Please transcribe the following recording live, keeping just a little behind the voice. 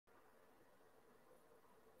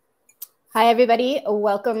Hi, everybody.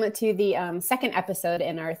 Welcome to the second episode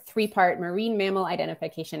in our three-part Marine Mammal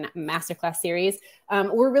Identification Masterclass series.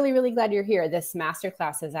 We're really glad you're here. This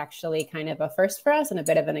masterclass is actually kind of a first for us and a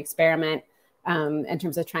bit of an experiment in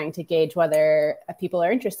terms of trying to gauge whether people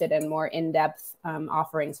are interested in more in-depth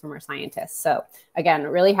offerings from our scientists. So again,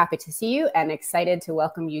 really happy to see you and excited to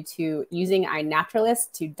welcome you to using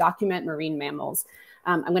iNaturalist to document marine mammals.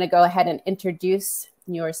 I'm going to go ahead and introduce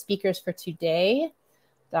your speakers for today.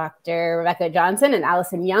 Dr. Rebecca Johnson and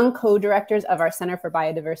Alison Young, co-directors of our Center for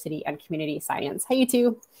Biodiversity and Community Science. Hi, you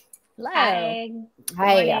two. Hello.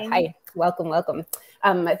 Hi. Welcome.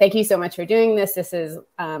 Thank you so much for doing this. This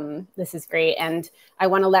is great. And I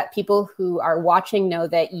want to let people who are watching know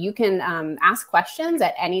that you can ask questions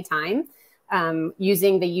at any time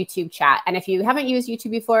using the YouTube chat. And if you haven't used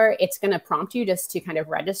YouTube before, it's going to prompt you just to kind of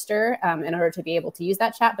register in order to be able to use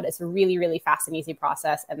that chat. But it's a really fast and easy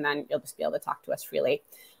process. And then you'll just be able to talk to us freely.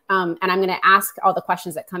 And I'm going to ask all the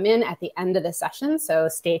questions that come in at the end of the session. So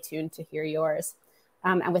stay tuned to hear yours.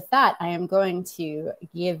 And with that, I am going to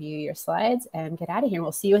give you your slides and get out of here.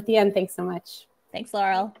 We'll see you at the end. Thanks so much. Thanks,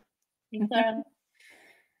 Laurel.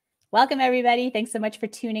 Welcome, everybody. Thanks so much for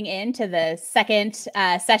tuning in to the second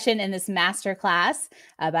session in this masterclass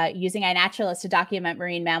about using iNaturalist to document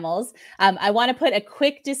marine mammals. I want to put a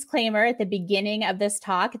quick disclaimer at the beginning of this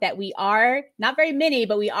talk that we are, not very many,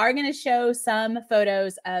 but we are going to show some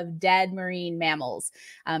photos of dead marine mammals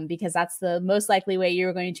because that's the most likely way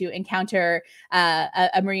you're going to encounter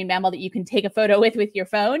a marine mammal that you can take a photo with your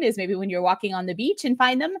phone is maybe when you're walking on the beach and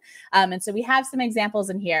find them. And so we have some examples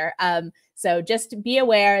in here. So just be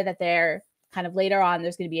aware that they're kind of later on,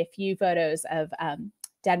 there's going to be a few photos of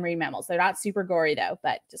dead marine mammals. They're not super gory though,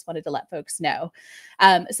 but just wanted to let folks know.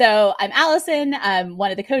 So I'm Alison. I'm one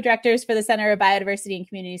of the co-directors for the Center of Biodiversity and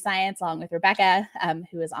Community Science, along with Rebecca,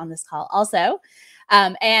 who is on this call also.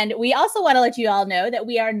 And we also want to let you all know that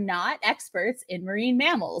we are not experts in marine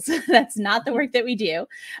mammals. That's not the work that we do.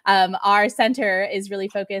 Our center is really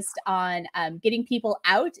focused on getting people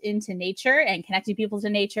out into nature and connecting people to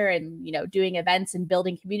nature and, doing events and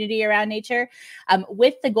building community around nature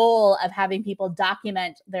with the goal of having people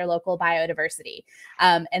document their local biodiversity.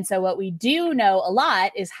 And so what we do know a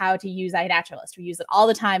lot is how to use iNaturalist. We use it all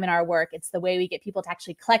the time in our work. It's the way we get people to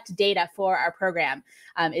actually collect data for our program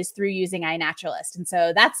is through using iNaturalist. And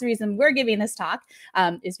so that's the reason we're giving this talk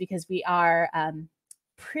is because we are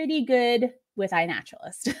pretty good with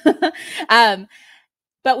iNaturalist.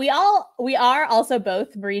 But we are also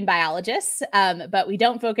both marine biologists, but we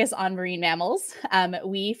don't focus on marine mammals.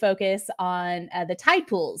 We focus on the tide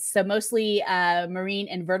pools, so mostly marine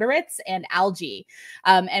invertebrates and algae.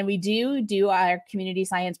 And we do our community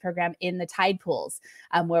science program in the tide pools,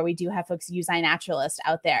 where we do have folks use iNaturalist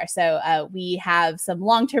out there. So we have some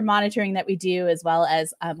long-term monitoring that we do, as well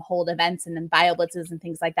as hold events and then bioblitzes and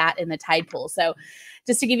things like that in the tide pool. So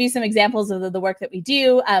just to give you some examples of the work that we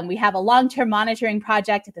do, we have a long-term monitoring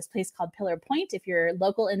project at this place called Pillar Point. If you're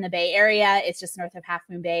local in the Bay Area, it's just north of Half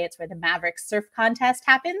Moon Bay. It's where the Maverick Surf Contest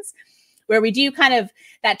happens, where we do kind of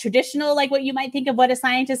that traditional, like what you might think of what a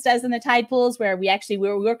scientist does in the tide pools, where we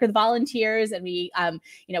work with volunteers and we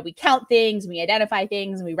count things, we identify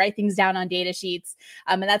things, and we write things down on data sheets.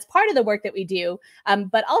 And that's part of the work that we do.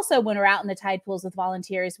 But also when we're out in the tide pools with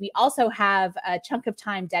volunteers, we also have a chunk of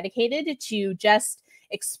time dedicated to just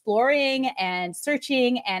exploring and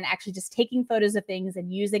searching and actually just taking photos of things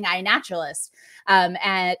and using iNaturalist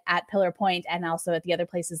at Pillar Point and also at the other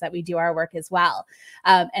places that we do our work as well.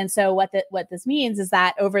 And so what this means is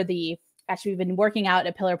that we've been working out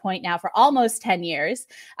at Pillar Point now for almost 10 years.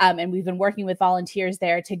 And we've been working with volunteers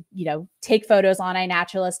there to, take photos on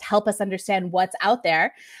iNaturalist, help us understand what's out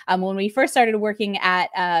there. When we first started working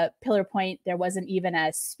at Pillar Point, there wasn't even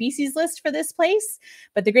a species list for this place.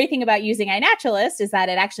 But the great thing about using iNaturalist is that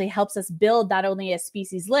it actually helps us build not only a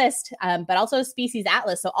species list, but also a species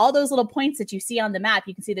atlas. So all those little points that you see on the map,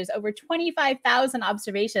 you can see there's over 25,000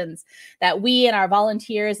 observations that we and our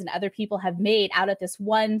volunteers and other people have made out at this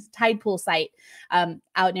one tide pool site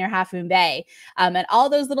out near Half Moon Bay. And all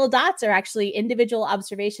those little dots are actually individual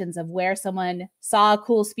observations of where someone saw a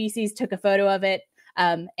cool species, took a photo of it,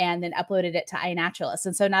 and then uploaded it to iNaturalist.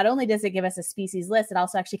 And so not only does it give us a species list, it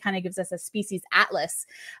also actually kind of gives us a species atlas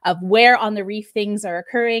of where on the reef things are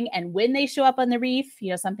occurring and when they show up on the reef.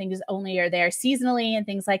 Some things only are there seasonally and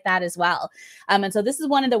things like that as well. And so this is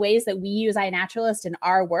one of the ways that we use iNaturalist in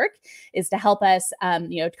our work is to help us,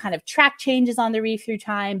 kind of track changes on the reef through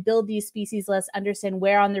time, build these species lists, understand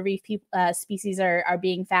where on the reef species are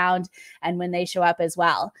being found and when they show up as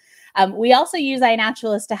well. We also use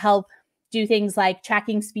iNaturalist to help do things like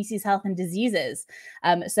tracking species health and diseases.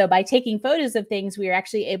 So by taking photos of things, we were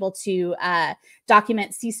actually able to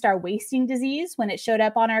document sea star wasting disease when it showed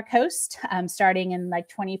up on our coast, starting in like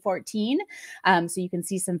 2014. So you can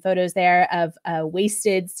see some photos there of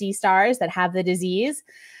wasted sea stars that have the disease.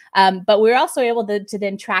 But we were also able to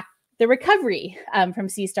then track the recovery from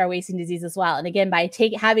sea star wasting disease as well. And again, by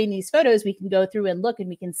having these photos, we can go through and look and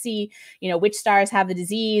we can see, which stars have the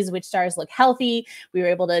disease, which stars look healthy. We were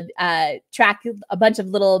able to track a bunch of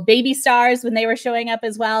little baby stars when they were showing up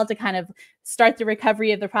as well to kind of start the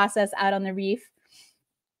recovery of the process out on the reef.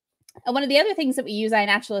 And one of the other things that we use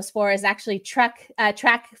iNaturalist for is actually track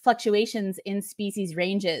fluctuations in species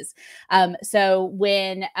ranges. So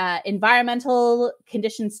when environmental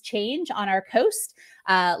conditions change on our coast,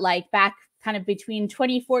 like back kind of between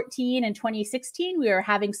 2014 and 2016, we were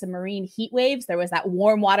having some marine heat waves. There was that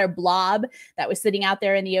warm water blob that was sitting out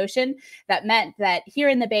there in the ocean that meant that here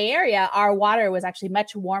in the Bay Area, our water was actually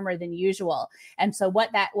much warmer than usual. And so what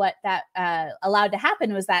that allowed to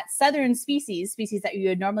happen was that southern species that you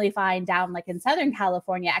would normally find down like in Southern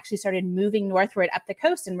California actually started moving northward up the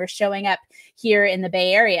coast and were showing up here in the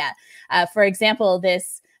Bay Area. For example,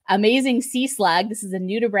 this amazing sea slug. This is a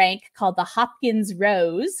nudibranch called the Hopkins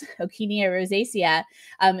rose, Okinia rosacea.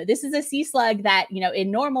 This is a sea slug that,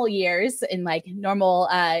 in normal years, in like normal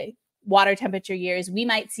water temperature years, we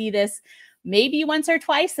might see this maybe once or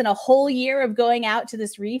twice in a whole year of going out to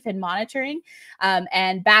this reef and monitoring.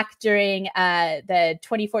 And back during the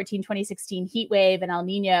 2014-2016 heat wave and El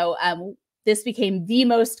Nino, this became the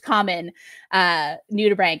most common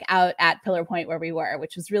nudibranch out at Pillar Point where we were,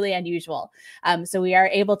 which was really unusual. So we are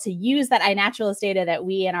able to use that iNaturalist data that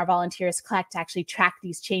we and our volunteers collect to actually track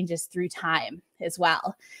these changes through time as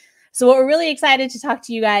well. So what we're really excited to talk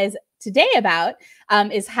to you guys today about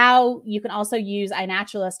is how you can also use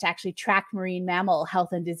iNaturalist to actually track marine mammal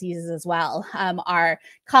health and diseases as well. Our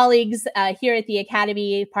colleagues here at the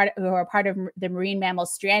Academy, who are part of the Marine Mammal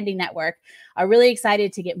Stranding Network, are really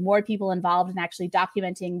excited to get more people involved in actually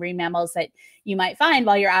documenting marine mammals that you might find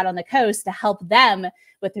while you're out on the coast to help them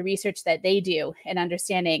with the research that they do and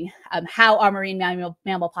understanding how our marine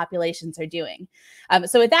mammal populations are doing.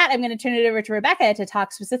 So with that, I'm going to turn it over to Rebecca to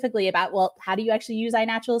talk specifically about, well, how do you actually use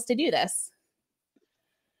iNaturalist to do this?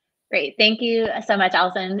 Great. Thank you so much,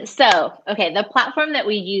 Alison. So, okay, the platform that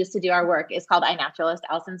we use to do our work is called iNaturalist.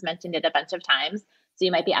 Alison's mentioned it a bunch of times. So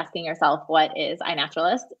you might be asking yourself, what is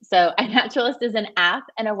iNaturalist? So iNaturalist is an app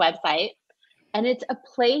and a website, and it's a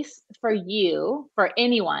place for you, for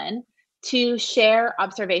anyone, to share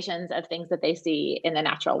observations of things that they see in the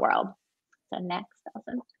natural world. So next,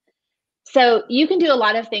 Alison. So you can do a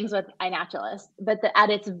lot of things with iNaturalist, but at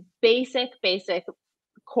its basic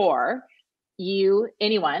core,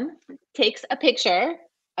 anyone takes a picture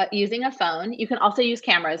using a phone. You can also use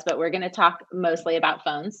cameras, but we're going to talk mostly about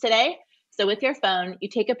phones today. So with your phone, you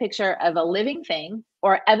take a picture of a living thing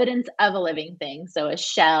or evidence of a living thing. So a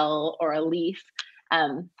shell or a leaf,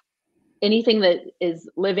 anything that is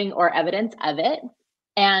living or evidence of it.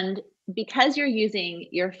 And because you're using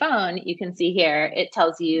your phone, you can see here, it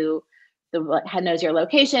tells you, it knows your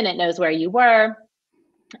location, it knows where you were,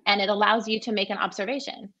 and it allows you to make an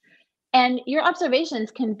observation. And your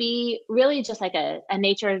observations can be really just like a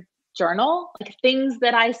nature journal, like things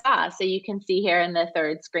that I saw. So you can see here in the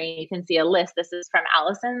third screen, you can see a list. This is from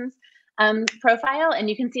Alison's profile, and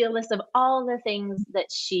you can see a list of all the things that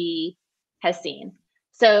she has seen.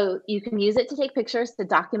 So you can use it to take pictures, to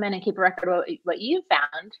document and keep a record of what you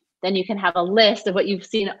found. Then you can have a list of what you've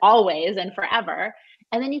seen always and forever.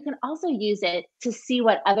 And then you can also use it to see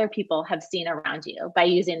what other people have seen around you by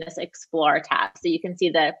using this Explore tab. So you can see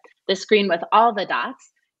the screen with all the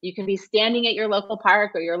dots. You can be standing at your local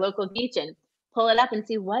park or your local beach and pull it up and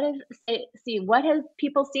see what have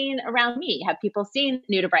people seen around me? Have people seen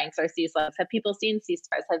nudibranchs or sea slugs? Have people seen sea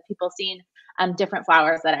stars? Have people seen different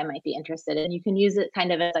flowers that I might be interested in? You can use it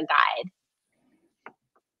kind of as a guide.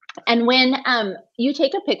 And when you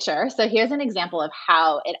take a picture, so here's an example of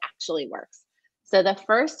how it actually works. So the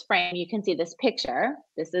first frame, you can see this picture.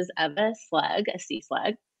 This is of a slug, a sea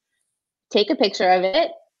slug. Take a picture of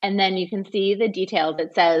it, and then you can see the details.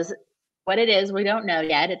 It says what it is, we don't know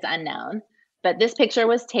yet, it's unknown. But this picture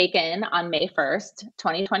was taken on May 1st,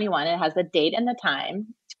 2021. It has the date and the time.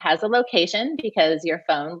 It has a location because your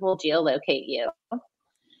phone will geolocate you.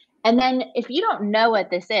 And then if you don't know what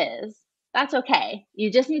this is, that's okay.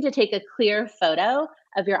 You just need to take a clear photo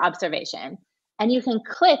of your observation. And you can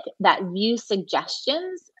click that view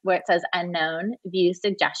suggestions where it says unknown, view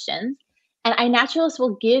suggestions. And iNaturalist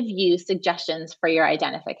will give you suggestions for your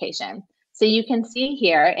identification. So you can see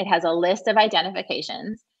here, it has a list of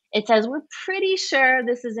identifications. It says, we're pretty sure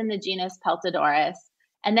this is in the genus Peltodorus.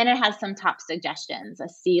 And then it has some top suggestions, a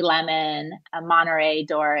sea lemon, a Monterey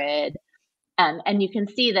Dorid. And you can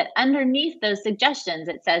see that underneath those suggestions,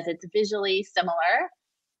 it says it's visually similar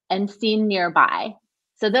and seen nearby.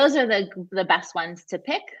 So those are the best ones to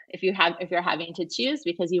pick if you're having to choose,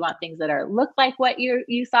 because you want things that look like what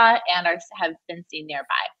you saw and have been seen nearby.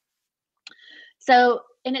 So,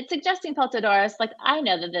 and it's suggesting Peltodorus, like I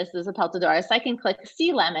know that this is a Peltodorus. I can click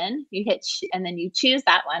sea lemon, you hit, and then you choose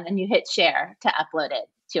that one and you hit share to upload it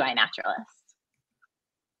to iNaturalist.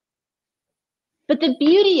 But the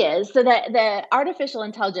beauty is, so that the artificial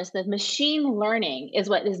intelligence, the machine learning is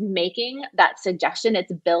what is making that suggestion.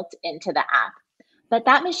 It's built into the app. But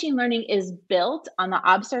that machine learning is built on the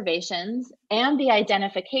observations and the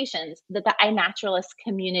identifications that the iNaturalist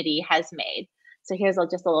community has made. So here's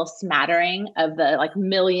just a little smattering of the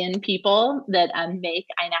million people that make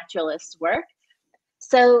iNaturalist work.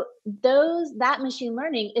 So that machine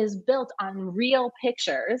learning is built on real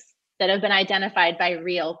pictures that have been identified by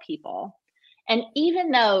real people. And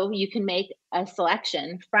even though you can make a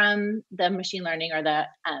selection from the machine learning or the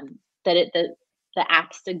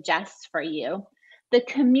app suggests for you, the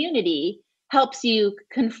community helps you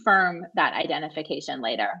confirm that identification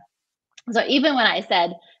later. So even when I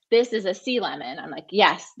said, this is a sea lemon, I'm like,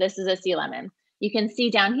 yes, this is a sea lemon. You can see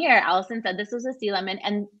down here, Alison said this was a sea lemon,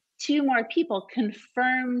 and 2 more people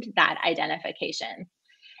confirmed that identification.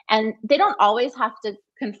 And they don't always have to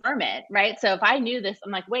confirm it, right? So if I knew this,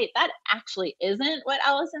 I'm like, wait, that actually isn't what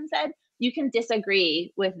Alison said. You can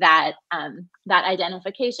disagree with that, that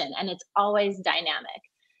identification, and it's always dynamic.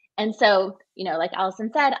 And so, like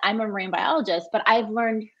Alison said, I'm a marine biologist, but I've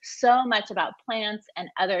learned so much about plants and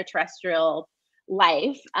other terrestrial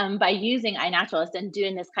life by using iNaturalist and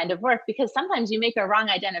doing this kind of work, because sometimes you make a wrong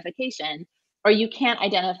identification or you can't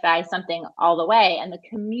identify something all the way, and the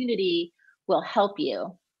community will help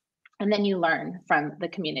you. And then you learn from the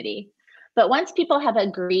community. But once people have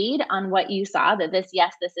agreed on what you saw, that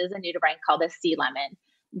yes, this is a nudibranch called a sea lemon,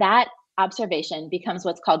 that observation becomes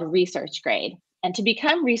what's called research grade. And to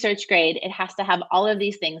become research grade, it has to have all of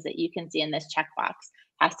these things that you can see in this checkbox.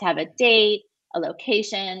 It has to have a date, a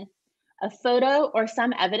location, a photo, or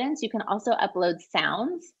some evidence. You can also upload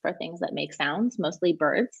sounds for things that make sounds, mostly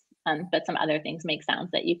birds, but some other things make sounds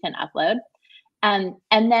that you can upload.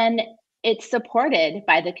 And then it's supported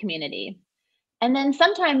by the community. And then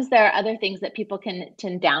sometimes there are other things that people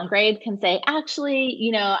can downgrade, can say,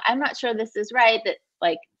 actually, I'm not sure this is right,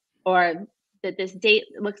 or that this date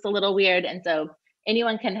looks a little weird. And so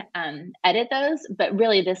anyone can edit those, but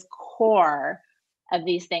really this core of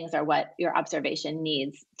these things are what your observation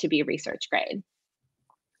needs to be research grade.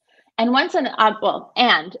 And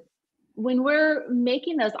and when we're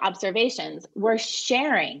making those observations, we're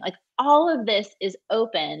sharing, all of this is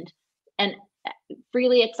opened and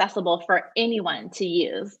freely accessible for anyone to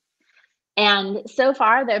use. And so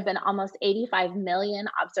far, there have been almost 85 million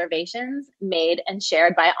observations made and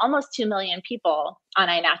shared by almost 2 million people on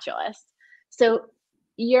iNaturalist. So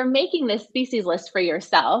you're making this species list for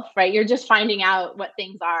yourself, right? You're just finding out what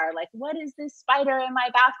things are, like, what is this spider in my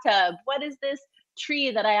bathtub? What is this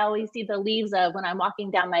tree that I always see the leaves of when I'm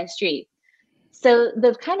walking down my street? So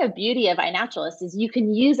the kind of beauty of iNaturalist is you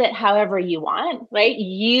can use it however you want, right?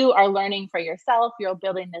 You are learning for yourself. You're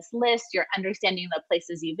building this list. You're understanding the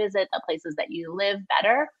places you visit, the places that you live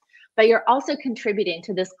better. But you're also contributing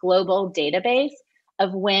to this global database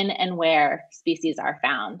of when and where species are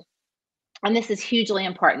found. And this is hugely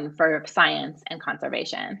important for science and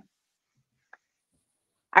conservation.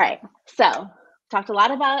 All right, so talked a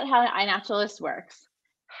lot about how iNaturalist works.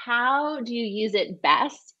 How do you use it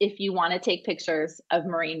best if you want to take pictures of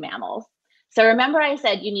marine mammals? So remember I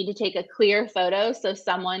said you need to take a clear photo so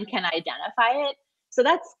someone can identify it. So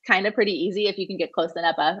that's kind of pretty easy if you can get close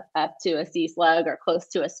enough up to a sea slug or close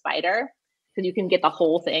to a spider, because you can get the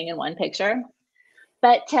whole thing in one picture.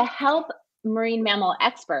 But to help marine mammal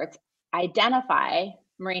experts identify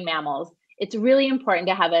marine mammals, it's really important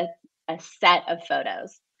to have a set of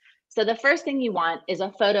photos. So the first thing you want is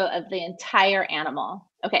a photo of the entire animal.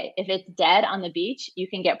 Okay, if it's dead on the beach, you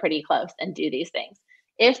can get pretty close and do these things.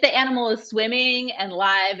 If the animal is swimming and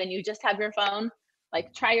live and you just have your phone,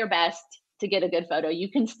 try your best to get a good photo. You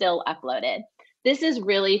can still upload it. This is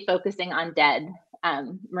really focusing on dead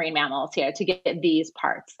marine mammals here to get these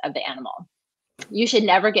parts of the animal. You should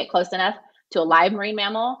never get close enough to a live marine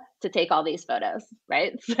mammal to take all these photos,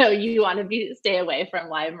 right? So you want to stay away from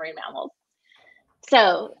live marine mammals.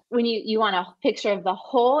 So when you want a picture of the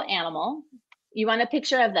whole animal, you want a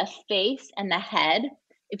picture of the face and the head.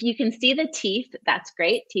 If you can see the teeth, that's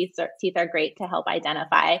great. Teeth are great to help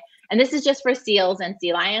identify. And this is just for seals and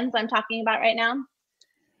sea lions I'm talking about right now.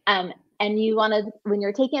 And you want to, when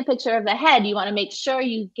you're taking a picture of the head, you want to make sure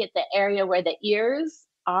you get the area where the ears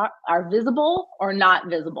are visible or not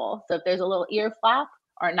visible. So if there's a little ear flap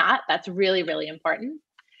or not, that's really, really important.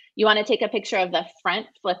 You want to take a picture of the front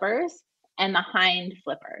flippers and the hind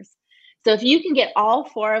flippers. So if you can get all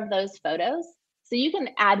 4 of those photos, so you can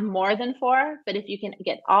add more than 4, but if you can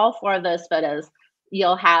get all 4 of those photos,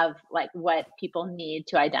 you'll have like what people need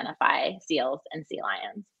to identify seals and sea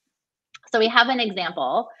lions. So we have an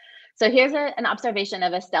example. So here's an observation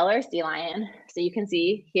of a stellar sea lion. So you can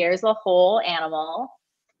see here's the whole animal,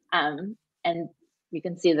 and you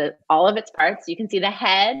can see all of its parts. You can see the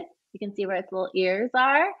head. You can see where its little ears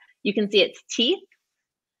are. You can see its teeth.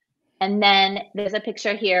 And then there's a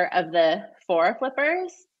picture here of the fore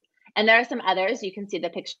flippers. And there are some others. You can see the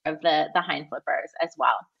picture of the hind flippers as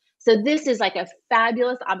well. So this is like a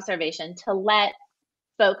fabulous observation to let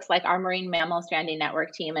folks like our Marine Mammal Stranding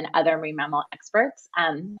Network team and other marine mammal experts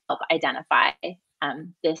help identify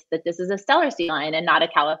that this is a stellar sea lion and not a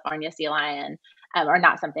California sea lion, or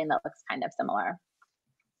not something that looks kind of similar.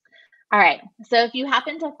 All right, so if you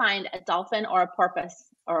happen to find a dolphin or a porpoise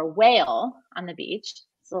or a whale on the beach,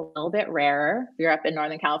 it's a little bit rarer if you're up in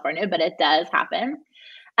Northern California, but it does happen.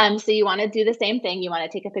 So you want to do the same thing. You want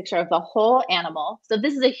to take a picture of the whole animal. So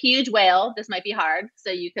this is a huge whale. This might be hard. So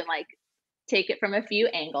you can like take it from a few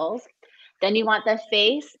angles. Then you want the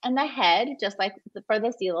face and the head, just like for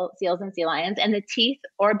the seals and sea lions, and the teeth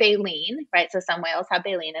or baleen, right? So some whales have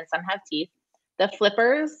baleen and some have teeth. The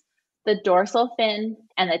flippers, the dorsal fin,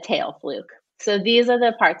 and the tail fluke. So these are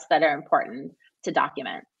the parts that are important to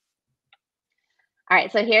document. All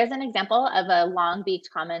right, so here's an example of a Long Beach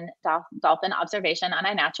common dolphin observation on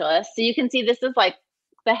iNaturalist. So you can see this is like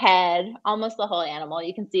the head, almost the whole animal.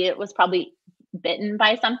 You can see it was probably bitten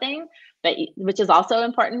by something, but which is also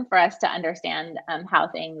important for us to understand how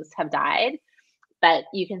things have died. But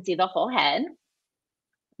you can see the whole head,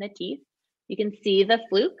 the teeth. You can see the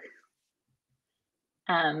fluke.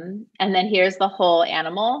 And then here's the whole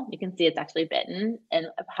animal. You can see it's actually bitten in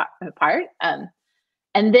apart.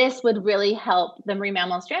 And this would really help the Marine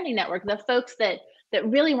Mammal Stranding Network, the folks that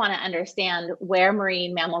really want to understand where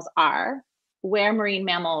marine mammals are, where marine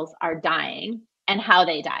mammals are dying, and how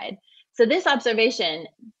they died. So this observation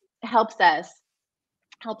helps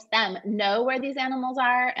them know where these animals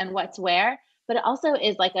are and what's where, but it also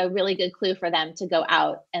is like a really good clue for them to go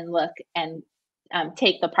out and look and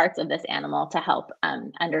take the parts of this animal to help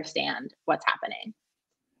understand what's happening.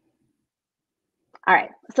 All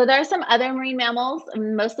right, so there are some other marine mammals,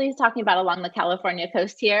 mostly talking about along the California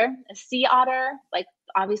coast here. A sea otter, like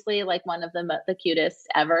obviously like one of the cutest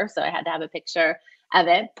ever, so I had to have a picture of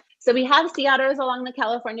it. So we have sea otters along the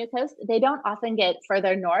California coast. They don't often get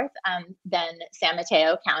further north than San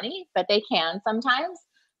Mateo County, but they can sometimes.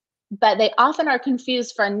 But they often are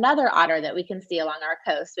confused for another otter that we can see along our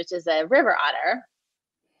coast, which is a river otter.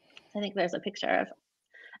 I think there's a picture of.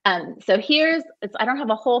 So I don't have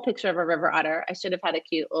a whole picture of a river otter. I should have had a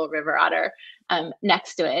cute little river otter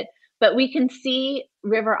next to it, but we can see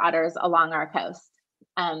river otters along our coast.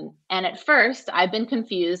 And at first, I've been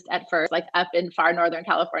confused like up in far Northern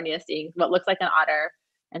California, seeing what looks like an otter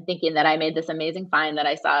and thinking that I made this amazing find that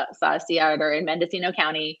I saw a sea otter in Mendocino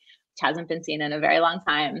County, which hasn't been seen in a very long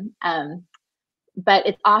time. But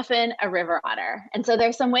it's often a river otter. And so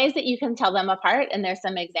there's some ways that you can tell them apart, and there's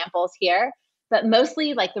some examples here. But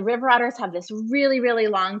mostly, like the river otters have this really, really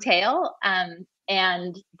long tail, and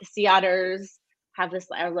the sea otters have this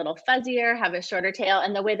a little fuzzier, have a shorter tail,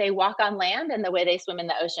 and the way they walk on land and the way they swim in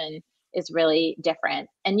the ocean is really different.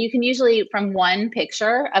 And you can usually, from one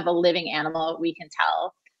picture of a living animal, we can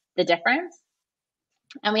tell the difference.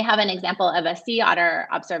 And we have an example of a sea otter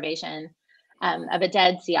observation of a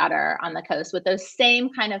dead sea otter on the coast with those same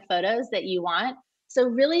kind of photos that you want. So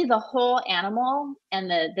really the whole animal and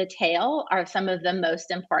the tail are some of the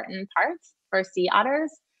most important parts for sea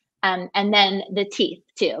otters. And then the teeth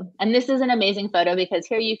too. And this is an amazing photo because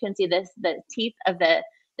here you can see the teeth of the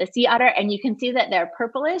sea otter, and you can see that they're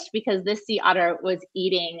purplish because this sea otter was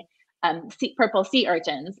eating purple sea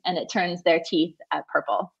urchins, and it turns their teeth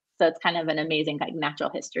purple. So it's kind of an amazing like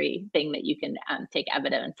natural history thing that you can take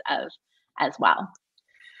evidence of as well.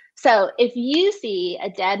 So if you see a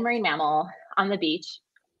dead marine mammal on the beach,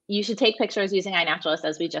 you should take pictures using iNaturalist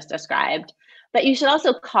as we just described, but you should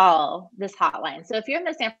also call this hotline. So if you're in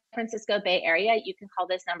the San Francisco Bay Area, you can call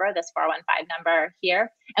this number, this 415 number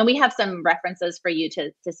here. And we have some references for you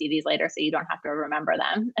to see these later, so you don't have to remember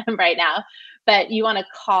them right now. But you want to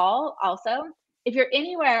call also if you're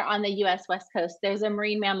anywhere on the US West Coast, there's a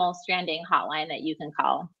Marine Mammal Stranding hotline that you can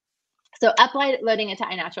call. So uploading it to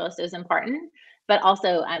iNaturalist is important, but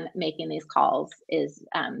also making these calls is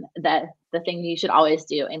the thing you should always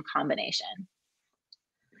do in combination.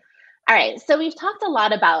 All right, so we've talked a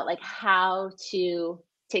lot about like how to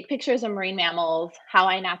take pictures of marine mammals, how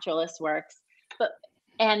iNaturalist works,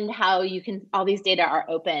 and how you can, all these data are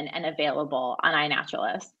open and available on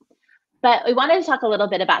iNaturalist. But we wanted to talk a little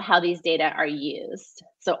bit about how these data are used.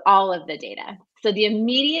 So all of the data. So the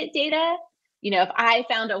immediate data, if I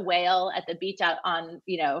found a whale at the beach out on,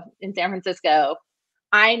 in San Francisco,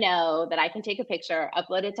 I know that I can take a picture,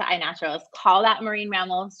 upload it to iNaturalist, call that Marine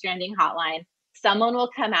Mammal Stranding hotline. Someone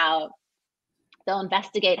will come out, they'll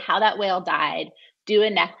investigate how that whale died, do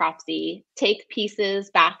a necropsy, take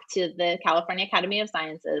pieces back to the California Academy of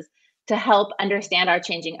Sciences to help understand our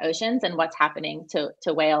changing oceans and what's happening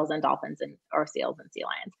to whales and dolphins or seals and sea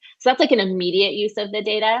lions. So that's like an immediate use of the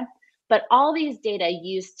data. But all these data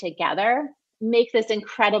used together make this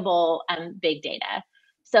incredible big data.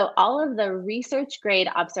 So all of the research grade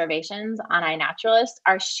observations on iNaturalist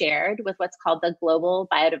are shared with what's called the Global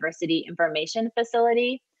Biodiversity Information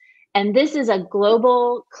Facility. And this is a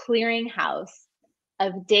global clearinghouse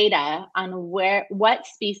of data on what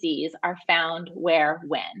species are found where,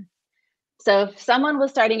 when. So if someone was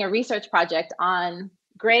starting a research project on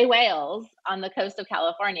gray whales on the coast of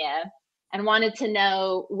California and wanted to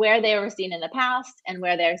know where they were seen in the past and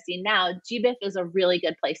where they're seen now, GBIF is a really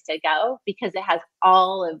good place to go because it has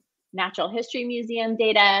all of Natural History Museum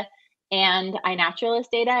data and iNaturalist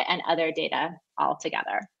data and other data all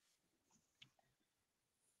together.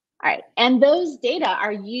 All right, and those data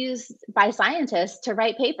are used by scientists to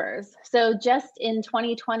write papers. So just in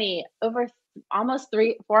 2020, over almost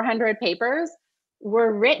 400 papers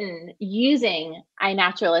were written using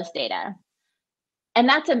iNaturalist data. And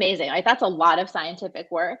that's amazing, like that's a lot of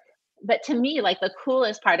scientific work. But to me, like the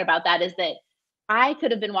coolest part about that is that I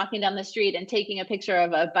could have been walking down the street and taking a picture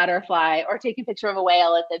of a butterfly or taking a picture of a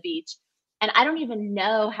whale at the beach. And I don't even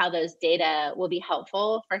know how those data will be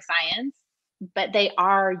helpful for science, but they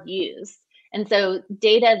are used. And so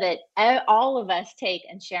data that all of us take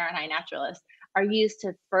and share on iNaturalist are used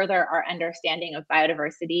to further our understanding of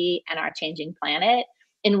biodiversity and our changing planet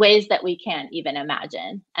in ways that we can't even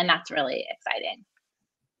imagine. And that's really exciting.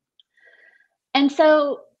 And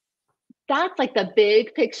so that's like the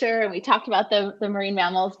big picture. And we talked about the marine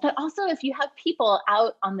mammals, but also if you have people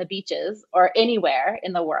out on the beaches or anywhere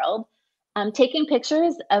in the world, taking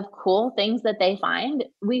pictures of cool things that they find,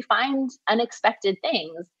 we find unexpected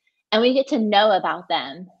things and we get to know about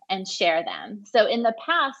them and share them. So in the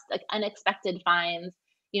past, like unexpected finds,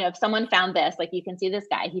 if someone found this, like you can see this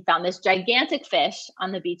guy, he found this gigantic fish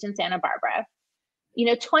on the beach in Santa Barbara.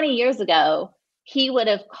 20 years ago, he would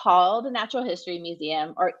have called the Natural History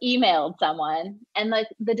Museum or emailed someone, and like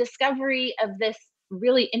the discovery of this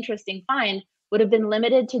really interesting find would have been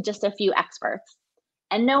limited to just a few experts.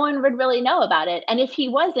 And no one would really know about it. And if he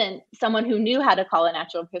wasn't someone who knew how to call a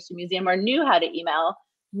Natural History Museum or knew how to email,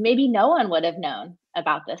 maybe no one would have known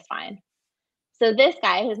about this find. So this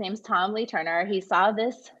guy, his name's Tom Lee Turner, he saw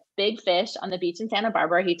this big fish on the beach in Santa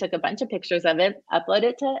Barbara. He took a bunch of pictures of it,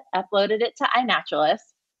 uploaded it to iNaturalist.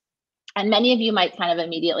 And many of you might kind of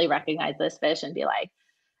immediately recognize this fish and be like,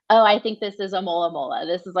 oh, I think this is a mola mola.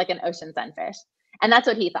 This is like an ocean sunfish. And that's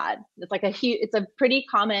what he thought. It's like it's a pretty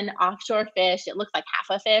common offshore fish. It looks like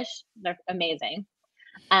half a fish. They're amazing.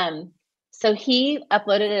 So he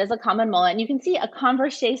uploaded it as a common mola, and you can see a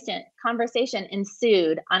conversation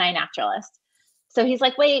ensued on iNaturalist. So he's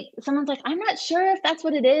like, wait, someone's like, I'm not sure if that's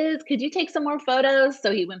what it is. Could you take some more photos?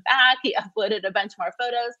 So he went back, he uploaded a bunch more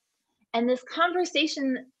photos. And this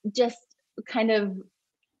conversation just kind of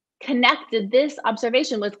connected, this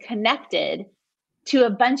observation was connected to a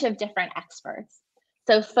bunch of different experts.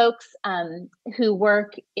 So folks who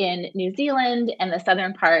work in New Zealand and the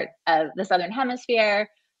southern part of the Southern Hemisphere,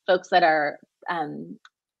 folks that are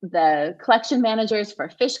the collection managers for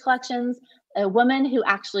fish collections, a woman who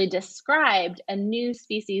actually described a new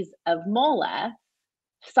species of mola,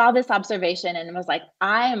 saw this observation and was like,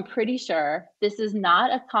 I am pretty sure this is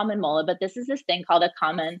not a common mola, but this is this thing called a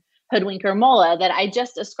common hoodwinker mola that I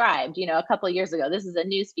just described, a couple of years ago. This is a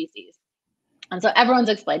new species. And so everyone's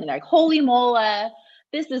explaining, like, holy mola,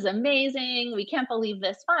 this is amazing. We can't believe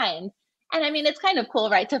this find. And I mean, it's kind of cool,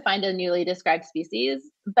 right, to find a newly described species.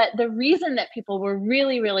 But the reason that people were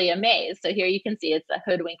really, really amazed, so here you can see it's a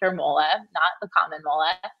hoodwinker mola, not the common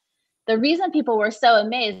mola. The reason people were so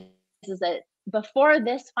amazed is that before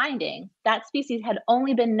this finding, that species had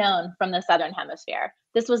only been known from the Southern Hemisphere.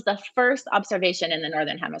 This was the first observation in the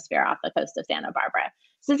Northern Hemisphere off the coast of Santa Barbara.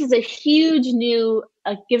 So this is a huge new,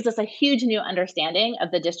 gives us a huge new understanding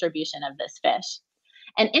of the distribution of this fish.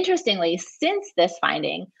 And interestingly, since this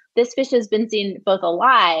finding, this fish has been seen both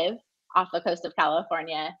alive off the coast of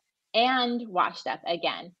California and washed up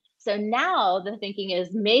again. So now the thinking is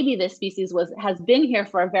maybe this species has been here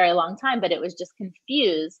for a very long time, but it was just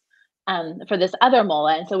confused for this other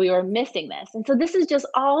mola, and so we were missing this. And so this is just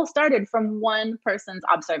all started from one person's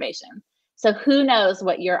observation. So who knows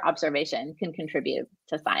what your observation can contribute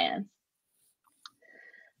to science?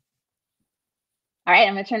 All right,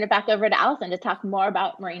 I'm going to turn it back over to Alison to talk more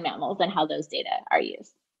about marine mammals and how those data are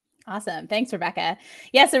used. Awesome. Thanks, Rebecca.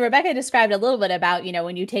 Yeah, so Rebecca described a little bit about,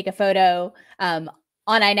 when you take a photo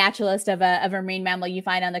on iNaturalist of a marine mammal you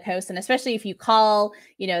find on the coast, and especially if you call,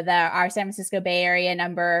 our San Francisco Bay Area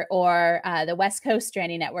number or the West Coast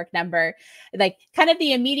Stranding Network number, like kind of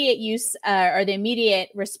the immediate use or the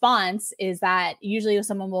immediate response is that usually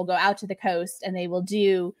someone will go out to the coast and they will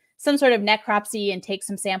do some sort of necropsy and take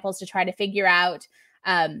some samples to try to figure out,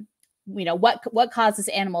 what caused this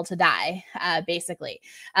animal to die, basically.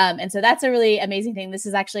 And so that's a really amazing thing. This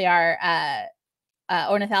is actually our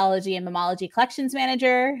ornithology and mammalogy collections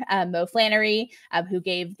manager, Mo Flannery, who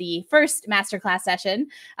gave the first masterclass session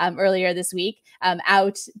earlier this week,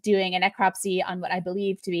 out doing a necropsy on what I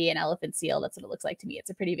believe to be an elephant seal. That's what it looks like to me. It's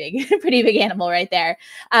a pretty big animal right there.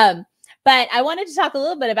 But I wanted to talk a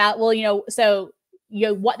little bit about,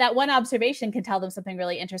 what that one observation can tell them something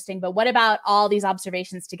really interesting, but what about all these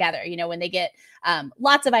observations together? When they get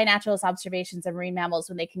lots of iNaturalist observations of marine mammals,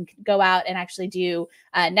 when they can go out and actually do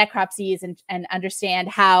necropsies and understand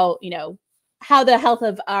how the health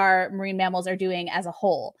of our marine mammals are doing as a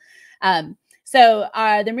whole. So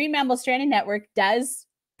the Marine Mammal Stranding Network does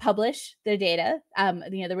publish their data,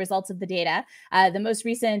 the results of the data. The most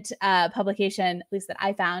recent publication, at least that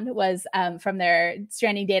I found, was from their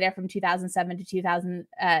stranding data from 2007 to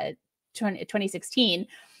 2016.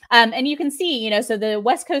 And you can see, so the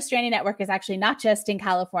West Coast Stranding Network is actually not just in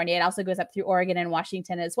California. It also goes up through Oregon and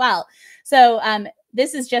Washington as well. So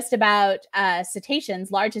this is just about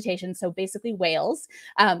cetaceans, large cetaceans, so basically whales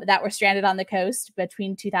that were stranded on the coast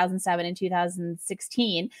between 2007 and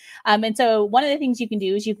 2016. And so one of the things you can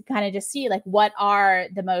do is you can kind of just see like what are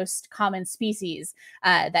the most common species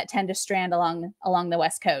that tend to strand along the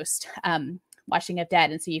West Coast. Washing up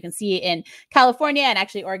dead. And so you can see in California and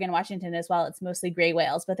actually Oregon, Washington as well, it's mostly gray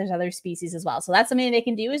whales, but there's other species as well. So that's something they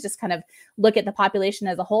can do, is just kind of look at the population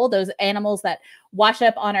as a whole. Those animals that wash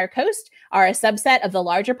up on our coast are a subset of the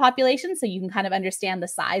larger population. So you can kind of understand the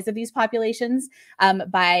size of these populations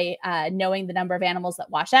by knowing the number of animals that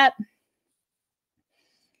wash up.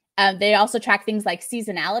 They also track things like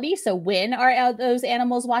seasonality. So when are those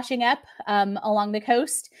animals washing up along the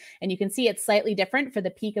coast? And you can see it's slightly different for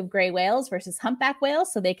the peak of gray whales versus humpback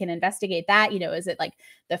whales. So they can investigate that. Is it like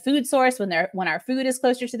the food source when our food is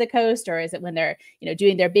closer to the coast, or is it when they're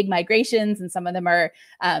doing their big migrations and some of them are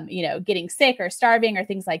getting sick or starving or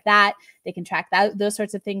things like that? They can track those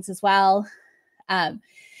sorts of things as well.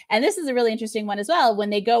 And this is a really interesting one as well. When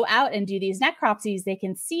they go out and do these necropsies, they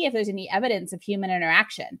can see if there's any evidence of human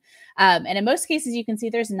interaction. And in most cases, you can see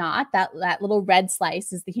there's not. That little red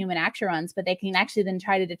slice is the human acherons, but they can actually then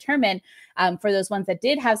try to determine for those ones that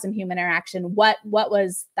did have some human interaction, what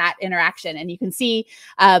was that interaction? And you can see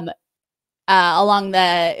for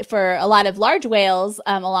a lot of large whales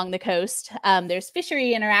along the coast, there's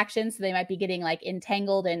fishery interactions. So they might be getting like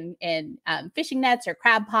entangled in fishing nets or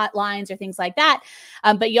crab pot lines or things like that.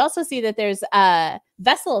 But you also see that there's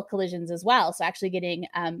vessel collisions as well. So actually getting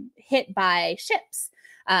hit by ships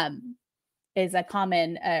is a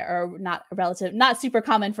common or not super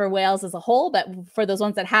common for whales as a whole, but for those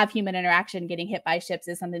ones that have human interaction, getting hit by ships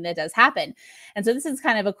is something that does happen. And so this is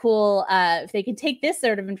kind of a cool, if they can take this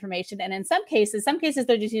sort of information, and in some cases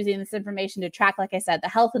they're just using this information to track, like I said, the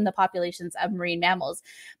health and the populations of marine mammals.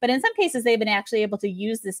 But in some cases, they've been actually able to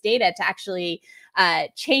use this data to actually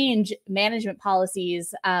change management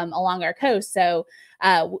policies along our coast. So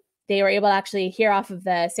they were able to actually, here off of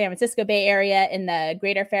the San Francisco Bay Area in the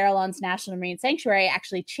Greater Farallones National Marine Sanctuary,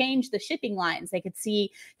 actually change the shipping lines. They could see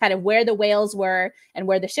kind of where the whales were and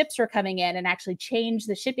where the ships were coming in, and actually change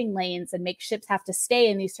the shipping lanes and make ships have to stay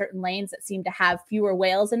in these certain lanes that seem to have fewer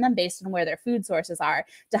whales in them based on where their food sources are,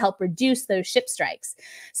 to help reduce those ship strikes.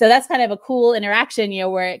 So that's kind of a cool interaction,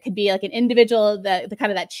 where it could be like an individual, the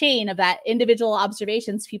kind of that chain of that individual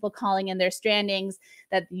observations, people calling in their strandings,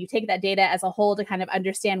 that you take that data as a whole to kind of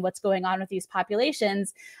understand what's going on with these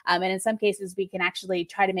populations. And in some cases, we can actually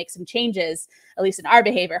try to make some changes, at least in our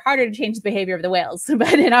behavior. Harder to change the behavior of the whales,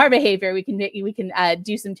 but in our behavior, we can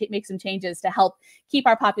make some changes to help keep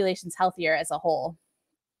our populations healthier as a whole.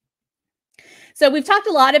 So we've talked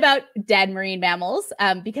a lot about dead marine mammals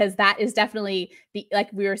because that is definitely, like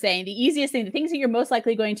we were saying, the easiest thing, the things that you're most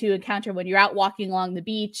likely going to encounter when you're out walking along the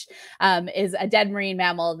beach is a dead marine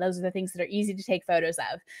mammal. Those are the things that are easy to take photos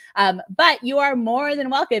of. But you are more than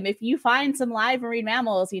welcome if you find some live marine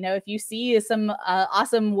mammals, you know, if you see some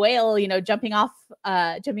awesome whale, you know, jumping out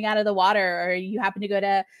of the water, or you happen to go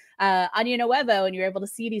to Año Nuevo and you're able to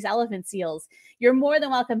see these elephant seals, you're more than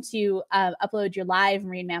welcome to upload your live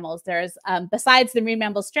marine mammals. There's, besides the Marine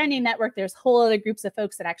Mammal Stranding Network, there's whole other groups of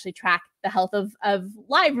folks that actually track the health of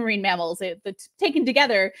live marine mammals. Taken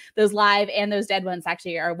together, those live and those dead ones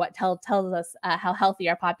actually are what tells us how healthy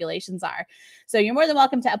our populations are. So you're more than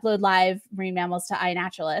welcome to upload live marine mammals to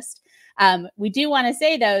iNaturalist. We do want to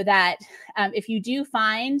say, though, that if you do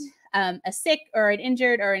find a sick or an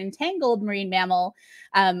injured or an entangled marine mammal,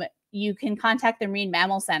 you can contact the Marine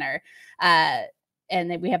Mammal Center. And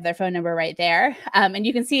then we have their phone number right there. And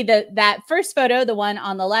you can see that first photo, the one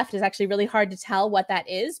on the left, is actually really hard to tell what that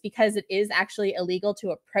is because it is actually illegal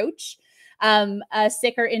to approach a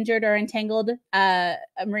sick or injured or entangled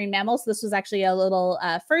marine mammal. So this was actually a little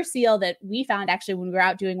fur seal that we found actually when we were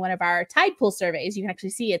out doing one of our tide pool surveys. You can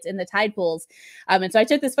actually see it's in the tide pools. And so I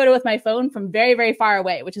took this photo with my phone from very, very far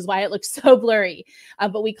away, which is why it looks so blurry.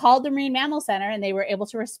 But we called the Marine Mammal Center and they were able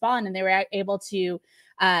to respond, and they were able to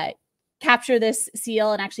capture this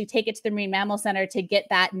seal and actually take it to the Marine Mammal Center to get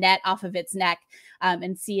that net off of its neck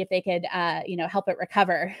and see if they could, help it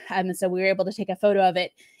recover. And so we were able to take a photo of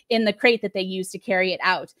it in the crate that they used to carry it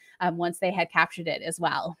out once they had captured it as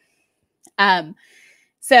well.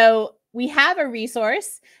 So we have a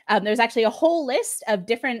resource. There's actually a whole list of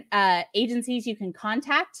different agencies you can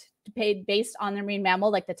contact based on the marine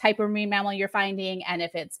mammal, like the type of marine mammal you're finding, and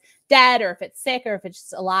if it's dead or if it's sick or if it's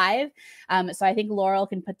just alive. So I think Laurel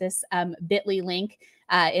can put this bit.ly link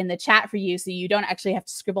in the chat for you, so you don't actually have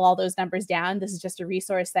to scribble all those numbers down. This is just a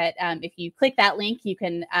resource that if you click that link, you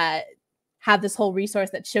can have this whole resource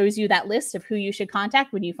that shows you that list of who you should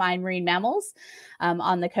contact when you find marine mammals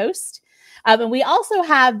on the coast. And we also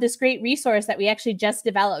have this great resource that we actually just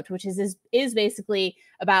developed, which is basically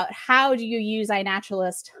about how do you use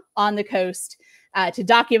iNaturalist on the coast to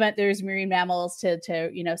document those marine mammals, to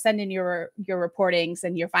send in your reportings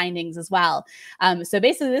and your findings as well. So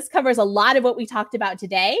basically, this covers a lot of what we talked about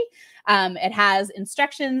today. It has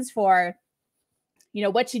instructions for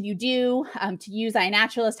what should you do to use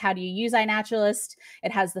iNaturalist? How do you use iNaturalist?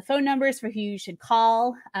 It has the phone numbers for who you should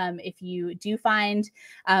call if you do find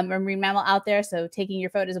a marine mammal out there. So taking your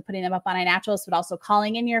photos and putting them up on iNaturalist, but also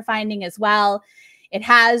calling in your finding as well. It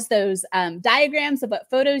has those diagrams of what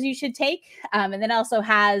photos you should take. And then also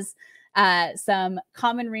has some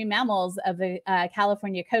common marine mammals of the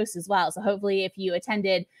California coast as well. So hopefully if you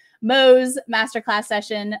attended Mo's masterclass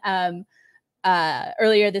session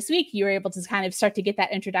earlier this week, you were able to kind of start to get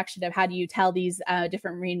that introduction of how do you tell these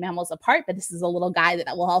different marine mammals apart. But this is a little guide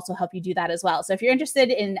that will also help you do that as well. So if you're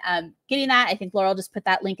interested in getting that, I think Laurel just put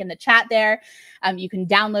that link in the chat there. You can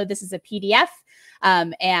download this as a PDF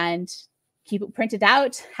and keep it printed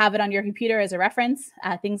out, have it on your computer as a reference,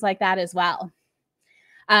 things like that as well.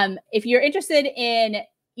 If you're interested in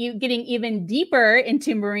getting even deeper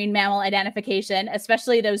into marine mammal identification,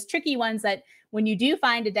 especially those tricky ones that when you do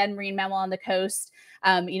find a dead marine mammal on the coast,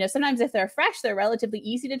 sometimes if they're fresh, they're relatively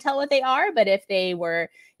easy to tell what they are. But if they were,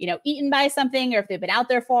 eaten by something, or if they've been out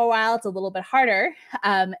there for a while, it's a little bit harder.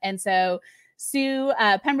 And so Sue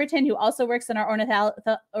Pemberton, who also works in our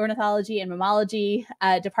ornithology and mammalogy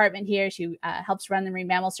department here, she helps run the Marine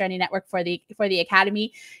Mammal Stranding Network for the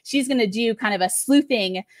Academy. She's going to do kind of a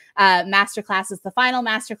sleuthing masterclass. It's the final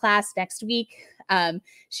masterclass next week.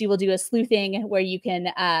 She will do a sleuthing where you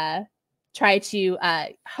can try to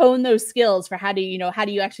hone those skills for how do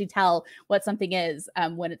you actually tell what something is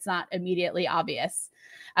when it's not immediately obvious.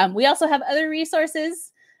 We also have other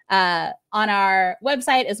resources on our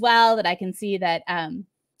website as well that I can see that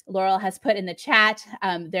Laurel has put in the chat.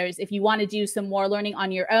 If you want to do some more learning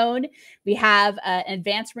on your own, we have an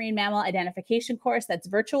advanced marine mammal identification course that's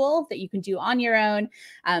virtual that you can do on your own.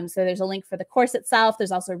 So there's a link for the course itself.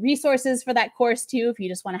 There's also resources for that course too. If you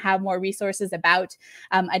just want to have more resources about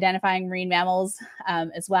identifying marine mammals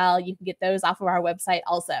as well, you can get those off of our website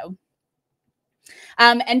also.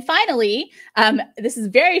 And finally, this is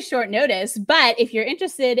very short notice, but if you're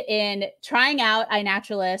interested in trying out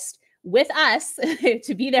iNaturalist with us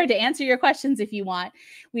to be there to answer your questions if you want.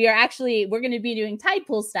 We're going to be doing tide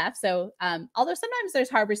pool stuff. So although sometimes there's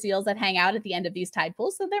harbor seals that hang out at the end of these tide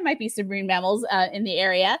pools, so there might be some marine mammals in the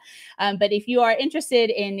area. But if you are interested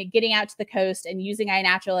in getting out to the coast and using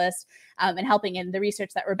iNaturalist and helping in the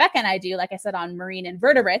research that Rebecca and I do, like I said, on marine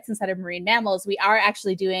invertebrates instead of marine mammals, we are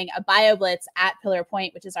actually doing a BioBlitz at Pillar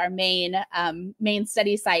Point, which is our main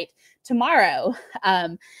study site tomorrow.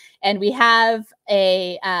 And we have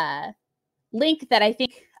a link that I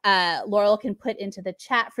think Laurel can put into the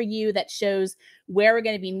chat for you that shows where we're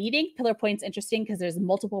going to be meeting. Pillar Point's interesting because there's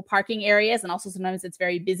multiple parking areas and also sometimes it's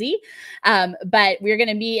very busy. But we're going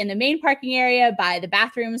to be in the main parking area by the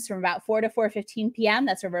bathrooms from about 4 to 4:15 p.m.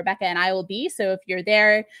 That's where Rebecca and I will be. So if you're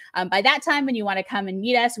there by that time and you want to come and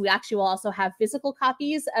meet us, we actually will also have physical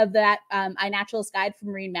copies of that iNaturalist guide for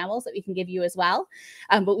marine mammals that we can give you as well.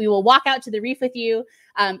 But we will walk out to the reef with you.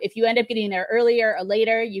 If you end up getting there earlier or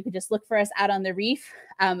later, you could just look for us out on the reef.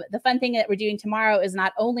 The fun thing that we're doing tomorrow is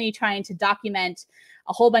not only trying to document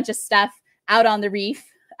a whole bunch of stuff out on the reef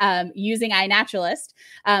using iNaturalist,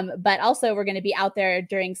 but also we're going to be out there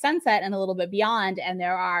during sunset and a little bit beyond. And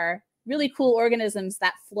there are really cool organisms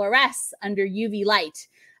that fluoresce under UV light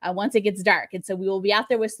once it gets dark. And so we will be out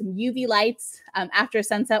there with some UV lights. After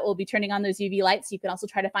sunset, we'll be turning on those UV lights. You can also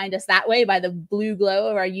try to find us that way by the blue glow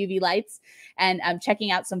of our UV lights and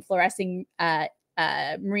checking out some fluorescing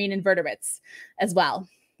marine invertebrates as well.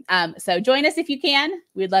 So join us if you can.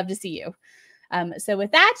 We'd love to see you. So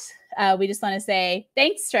with that, we just want to say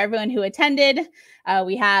thanks to everyone who attended.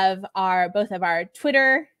 We have both of our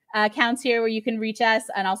Twitter accounts here where you can reach us,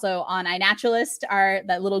 and also on iNaturalist,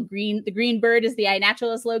 the green bird is the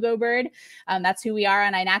iNaturalist logo bird. That's who we are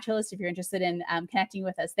on iNaturalist if you're interested in connecting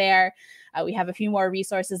with us there. We have a few more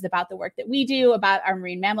resources about the work that we do, about our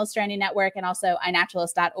Marine Mammal Stranding Network, and also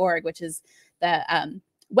iNaturalist.org, which is the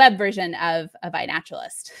web version of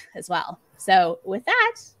iNaturalist as well. So with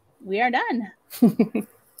that, we are done.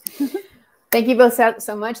 Thank you both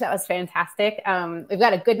so much. That was fantastic. We've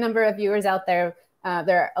got a good number of viewers out there.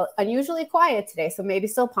 They're unusually quiet today, so maybe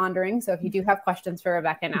still pondering. So if you do have questions for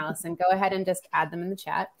Rebecca and Alison, go ahead and just add them in the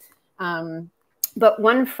chat. But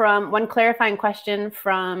one clarifying question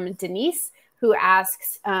from Denise, who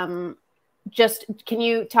asks, can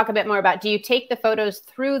you talk a bit more about, do you take the photos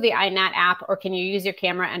through the iNat app, or can you use your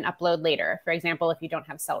camera and upload later? For example, if you don't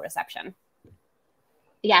have cell reception.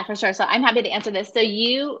 Yeah, for sure. So I'm happy to answer this.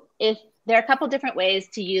 So if there are a couple different ways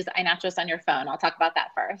to use iNaturalist on your phone. I'll talk about that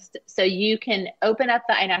first. So you can open up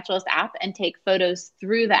the iNaturalist app and take photos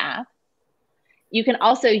through the app. You can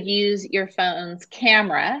also use your phone's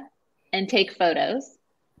camera and take photos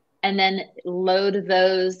and then load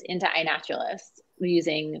those into iNaturalist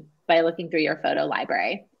by looking through your photo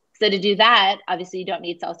library. So to do that, obviously you don't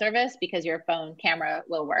need cell service because your phone camera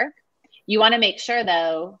will work. You want to make sure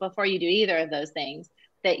though, before you do either of those things,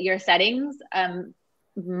 that your settings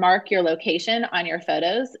mark your location on your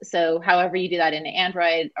photos. So however you do that in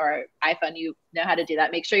Android or iPhone, you know how to do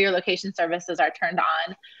that. Make sure your location services are turned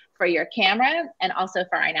on for your camera and also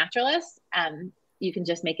for iNaturalist. You can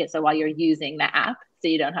just make it so while you're using the app, so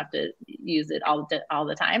you don't have to use it all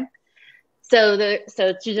the time. So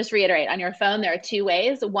to just reiterate, on your phone, there are two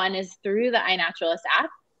ways. One is through the iNaturalist app,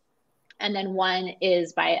 and then one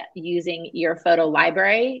is by using your photo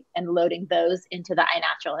library and loading those into the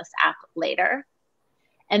iNaturalist app later.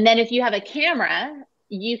 And then if you have a camera,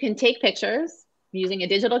 you can take pictures using a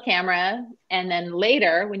digital camera. And then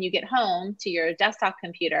later, when you get home to your desktop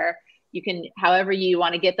computer, you can, however you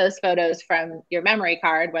want to get those photos from your memory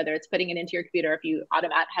card, whether it's putting it into your computer, if you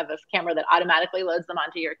have a camera that automatically loads them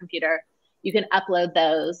onto your computer, you can upload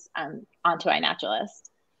those onto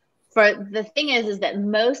iNaturalist. For the thing is that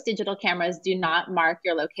most digital cameras do not mark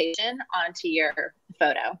your location onto your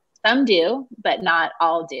photo. Some do, but not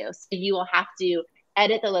all do. So you will have to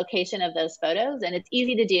edit the location of those photos, and it's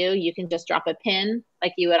easy to do. You can just drop a pin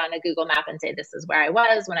like you would on a Google map and say, this is where I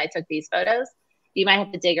was when I took these photos. You might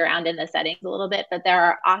have to dig around in the settings a little bit, but there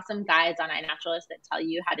are awesome guides on iNaturalist that tell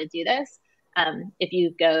you how to do this. If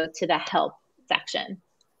you go to the help section,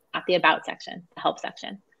 not the about section, the help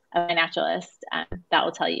section of iNaturalist, that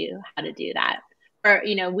will tell you how to do that. Or,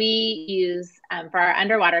 we use, for our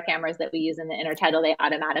underwater cameras that we use in the intertidal, they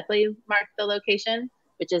automatically mark the location,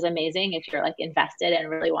 which is amazing if you're like invested and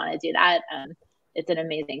really want to do that. It's an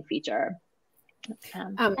amazing feature.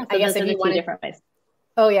 So I guess if you want different ways.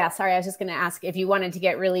 Oh yeah, sorry. I was just going to ask if you wanted to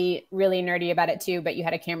get really, really nerdy about it too, but you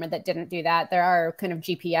had a camera that didn't do that. There are kind of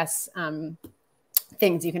GPS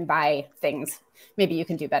things you can buy things. Maybe you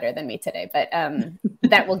can do better than me today, but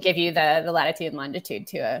that will give you the latitude and longitude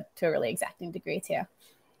to a really exacting degree too.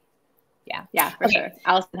 Yeah, for sure.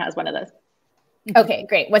 Alison has one of those. Okay,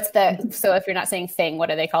 great. So if you're not saying thing, what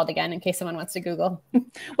are they called again, in case someone wants to Google?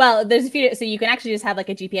 Well, there's a few, so you can actually just have like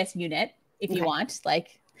a GPS unit if you want,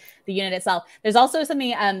 like the unit itself. There's also something,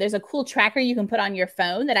 there's a cool tracker you can put on your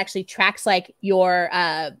phone that actually tracks like your,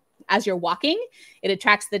 as you're walking, it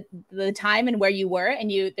tracks the time and where you were. And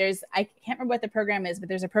I can't remember what the program is, but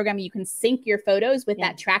there's a program you can sync your photos with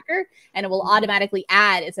that tracker, and it will automatically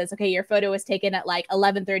add. It says, okay, your photo was taken at like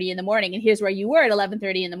 11:30 in the morning, and here's where you were at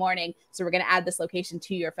 11:30 in the morning. So we're going to add this location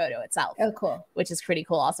to your photo itself. Oh, cool. Which is pretty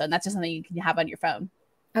cool also. And that's just something you can have on your phone.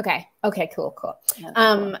 Okay, cool. Cool.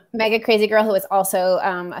 Mega Crazy Girl, who is also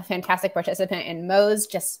a fantastic participant in Mo's,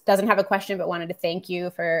 just doesn't have a question, but wanted to thank you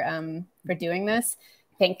for doing this.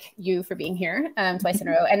 Thank you for being here twice in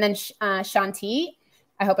a row. And then Shanti,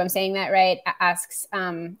 I hope I'm saying that right, asks,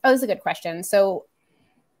 this is a good question. So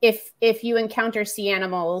if you encounter sea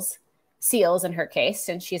animals, seals in her case,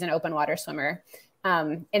 since she's an open water swimmer,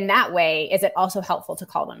 in that way, is it also helpful to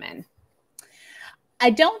call them in? I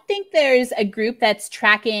don't think there's a group that's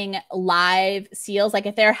tracking live seals. Like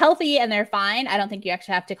if they're healthy and they're fine, I don't think you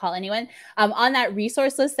actually have to call anyone. On that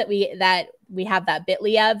resource list that we have that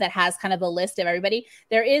bit.ly of that has kind of a list of everybody,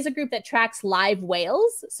 there is a group that tracks live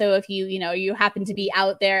whales. So if you happen to be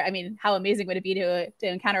out there, I mean, how amazing would it be to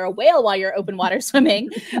encounter a whale while you're open water swimming?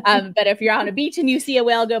 But if you're on a beach and you see a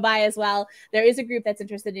whale go by as well, there is a group that's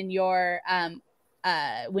interested in your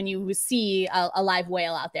when you see a live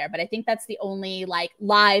whale out there. But I think that's the only like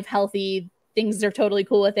live, healthy things are totally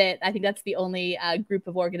cool with it. I think that's the only group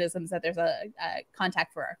of organisms that there's a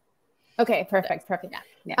contact for. Okay, perfect.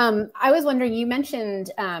 Yeah. I was wondering, you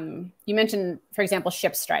mentioned, for example,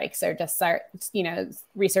 ship strikes, or just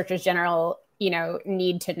researchers general,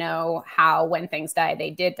 need to know when things die,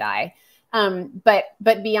 they did die.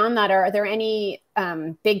 But beyond that, are there any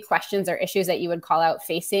big questions or issues that you would call out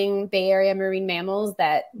facing Bay Area marine mammals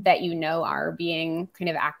that are being kind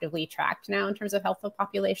of actively tracked now in terms of health of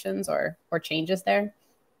populations or changes there?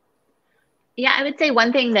 Yeah, I would say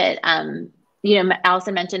one thing that,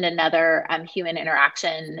 Alison mentioned, another human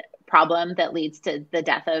interaction problem that leads to the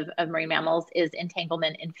death of marine mammals is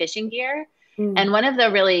entanglement in fishing gear. And one of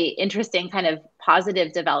the really interesting kind of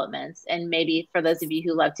positive developments, and maybe for those of you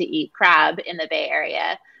who love to eat crab in the Bay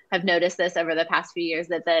Area, have noticed this over the past few years,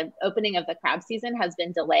 that the opening of the crab season has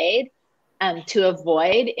been delayed to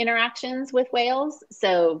avoid interactions with whales.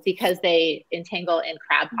 So because they entangle in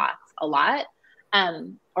crab pots a lot,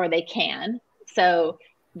 or they can. So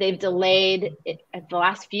they've delayed the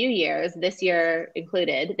last few years, this year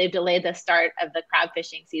included, they've delayed the start of the crab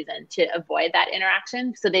fishing season to avoid that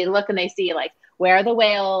interaction. So they look and they see like, where are the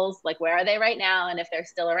whales? Like, where are they right now? And if they're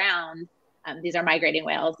still around, these are migrating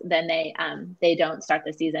whales, then they don't start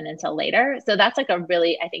the season until later. So that's like a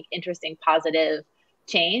really, I think, interesting positive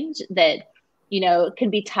change that, can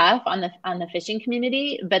be tough on the fishing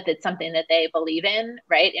community, but that's something that they believe in,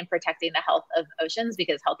 right? In protecting the health of oceans,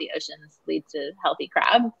 because healthy oceans lead to healthy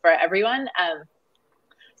crab for everyone.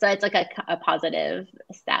 So it's like a positive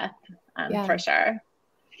step for sure.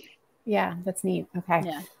 Yeah, that's neat. Okay.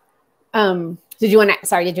 Yeah. Did you want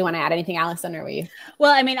to add anything, Alison, or were you?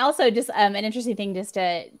 Well, I mean, also just an interesting thing just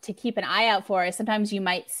to keep an eye out for is sometimes you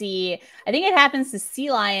might see, I think it happens to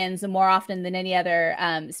sea lions more often than any other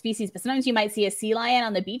species, but sometimes you might see a sea lion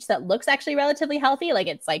on the beach that looks actually relatively healthy. Like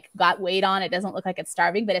it's like got weight on, it doesn't look like it's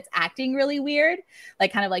starving, but it's acting really weird,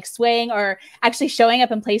 like kind of like swaying or actually showing up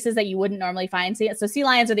in places that you wouldn't normally find. So sea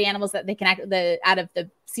lions are the animals that they can out of the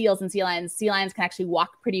seals and sea lions can actually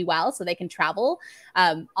walk pretty well, so they can travel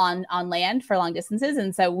on land for long distances.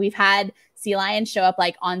 And so we've had sea lions show up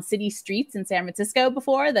like on city streets in San Francisco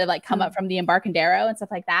before that have like come up from the Embarcadero and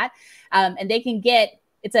stuff like that. And they can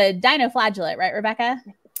it's a dinoflagellate, right, Rebecca?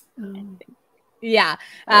 Yeah.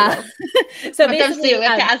 So basically, we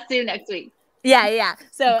have to ask Sue next week. Yeah.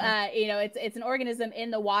 So, it's an organism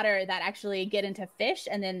in the water that actually get into fish,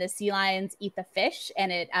 and then the sea lions eat the fish,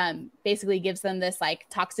 and it basically gives them this like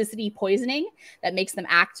toxicity poisoning that makes them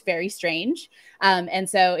act very strange. And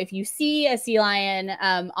so if you see a sea lion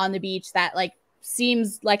on the beach that like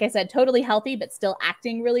seems, like I said, totally healthy, but still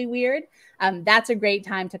acting really weird, that's a great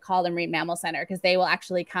time to call the Marine Mammal Center, because they will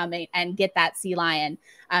actually come and get that sea lion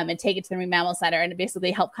and take it to the Marine Mammal Center and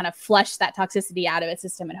basically help kind of flush that toxicity out of its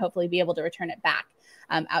system and hopefully be able to return it back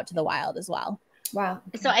out to the wild as well. Wow.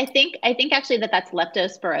 So I think actually that's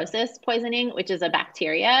leptospirosis poisoning, which is a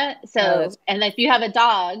bacteria. So, and if you have a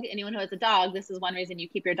dog, anyone who has a dog, this is one reason you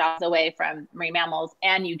keep your dogs away from marine mammals,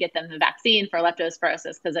 and you get them the vaccine for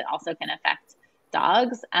leptospirosis, because it also can affect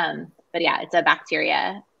dogs. But yeah, it's a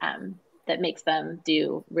bacteria that makes them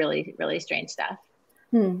do really, really strange stuff.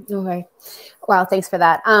 Okay. Wow. Thanks for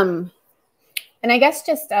that. And I guess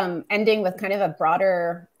just ending with kind of a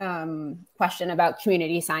broader question about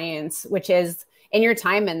community science, which is in your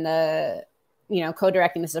time in the,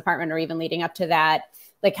 co-directing this department or even leading up to that,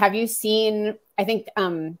 like, have you seen, I think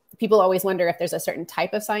people always wonder if there's a certain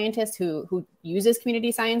type of scientist who uses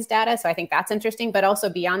community science data. So I think that's interesting. But also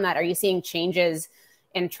beyond that, are you seeing changes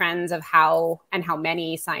in trends of how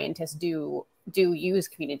many scientists do use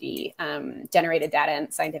community generated data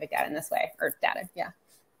and scientific data in this way, or data? Yeah.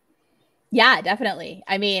 Yeah, definitely.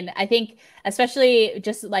 I mean, I think especially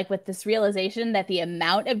just like with this realization that the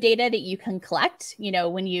amount of data that you can collect,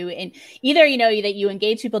 when you either, that you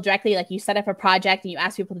engage people directly, like you set up a project and you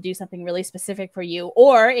ask people to do something really specific for you,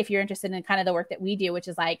 or if you're interested in kind of the work that we do, which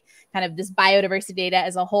is like kind of this biodiversity data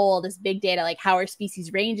as a whole, this big data, like how our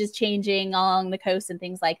species range is changing along the coast and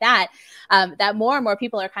things like that, that more and more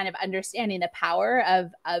people are kind of understanding the power of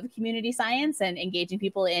community science and engaging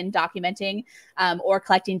people in documenting or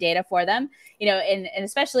collecting data for them. And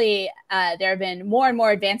especially there have been more and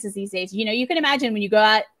more advances these days. You can imagine when you go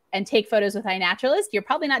out and take photos with iNaturalist, you're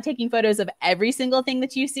probably not taking photos of every single thing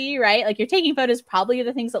that you see, right? Like you're taking photos probably of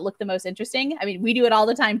the things that look the most interesting. I mean, we do it all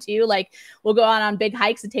the time too. Like we'll go on big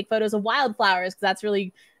hikes and take photos of wildflowers because that's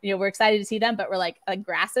really, we're excited to see them, but we're like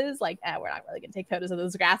grasses, like we're not really gonna take photos of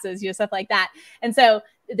those grasses, stuff like that. And so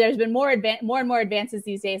there's been more and more advances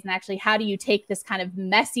these days. And actually, how do you take this kind of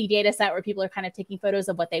messy data set where people are kind of taking photos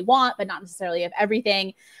of what they want, but not necessarily of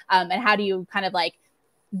everything? And how do you kind of like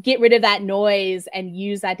get rid of that noise and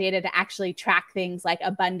use that data to actually track things like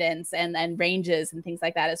abundance and ranges and things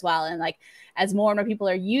like that as well? And like, as more and more people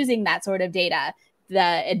are using that sort of data,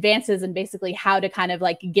 the advances in basically how to kind of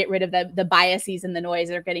like get rid of the biases and the noise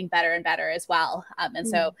are getting better and better as well. And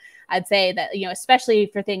so I'd say that, especially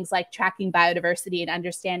for things like tracking biodiversity and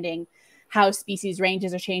understanding how species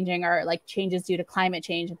ranges are changing or like changes due to climate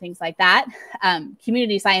change and things like that,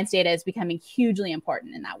 community science data is becoming hugely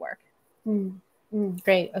important in that work.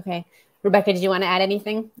 Great. Okay. Rebecca, did you want to add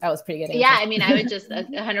anything? That was pretty good. Yeah, I mean, I would just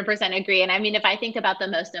 100% agree. And I mean, if I think about the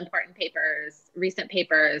most important recent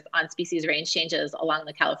papers on species range changes along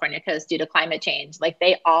the California coast due to climate change, like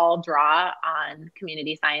they all draw on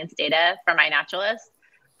community science data from iNaturalist.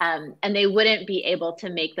 And they wouldn't be able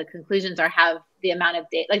to make the conclusions or have the amount of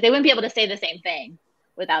data, like they wouldn't be able to say the same thing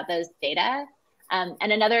without those data.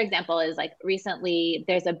 And another example is like recently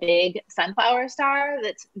there's a big sunflower star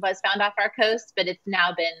that was found off our coast, but it's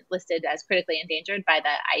now been listed as critically endangered by the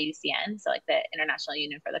IUCN, so like the International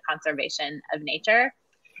Union for the Conservation of Nature.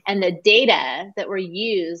 And the data that were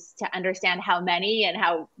used to understand how many and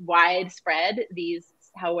how widespread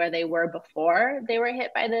where they were before they were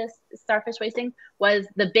hit by this starfish wasting was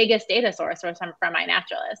the biggest data source from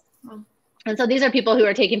iNaturalist. And so these are people who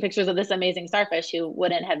are taking pictures of this amazing starfish who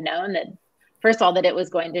wouldn't have known that, first of all, that it was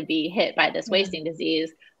going to be hit by this wasting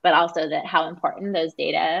disease, but also that how important those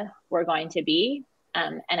data were going to be.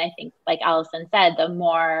 And I think, like Alison said, the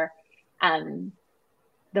more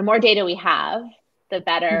data we have, the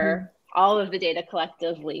better all of the data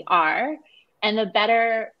collectively are. And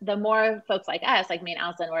the more folks like us, like me and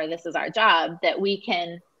Alison, where this is our job, that we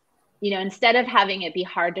can, instead of having it be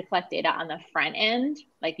hard to collect data on the front end,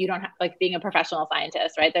 like you don't have, like being a professional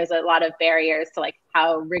scientist, right? There's a lot of barriers to like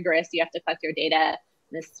how rigorous you have to collect your data,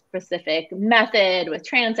 this specific method with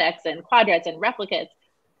transects and quadrats and replicates.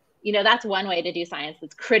 That's one way to do science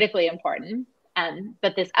that's critically important.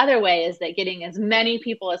 But this other way is that getting as many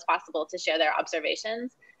people as possible to share their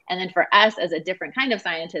observations. And then for us as a different kind of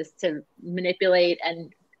scientist to manipulate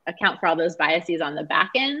and account for all those biases on the back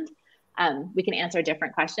end, we can answer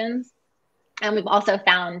different questions. And we've also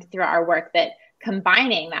found through our work that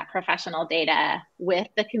combining that professional data with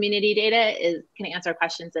the community data can answer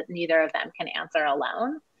questions that neither of them can answer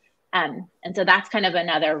alone. And so that's kind of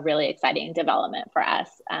another really exciting development for us,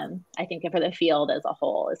 I think, for the field as a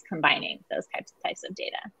whole, is combining those types of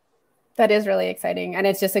data. That is really exciting. And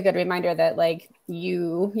it's just a good reminder that like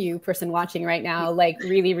you person watching right now, like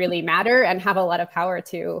really, really matter and have a lot of power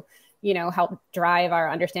to, help drive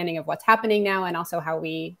our understanding of what's happening now and also how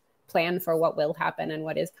we plan for what will happen and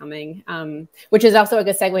what is coming, which is also a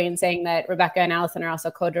good segue in saying that Rebecca and Alison are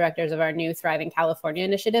also co-directors of our new Thriving California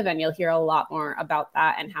initiative. And you'll hear a lot more about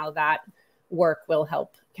that and how that work will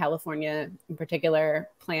help California in particular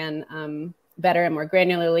plan better and more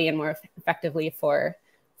granularly and more effectively for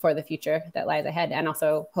the future that lies ahead, and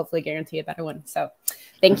also hopefully guarantee a better one. So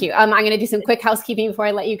thank you. I'm going to do some quick housekeeping before I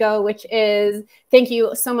let you go, which is thank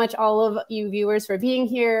you so much, all of you viewers, for being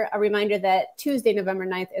here. A reminder that Tuesday, November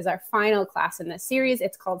 9th is our final class in this series.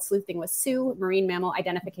 It's called Sleuthing with Sue, Marine Mammal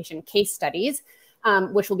Identification Case Studies.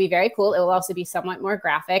 which will be very cool. It will also be somewhat more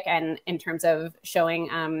graphic and in terms of showing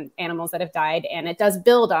animals that have died. And it does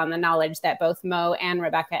build on the knowledge that both Mo and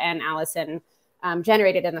Rebecca and Alison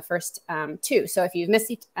generated in the first two. So if you've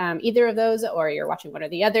missed either of those, or you're watching one or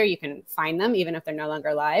the other, you can find them even if they're no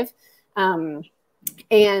longer live.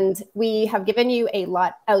 And we have given you a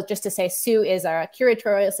lot. Oh, just to say, Sue is our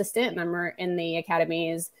curatorial assistant member in the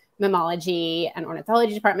Academy's Mammalogy and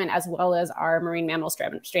Ornithology department, as well as our Marine Mammal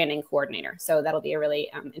Stranding coordinator. So that'll be a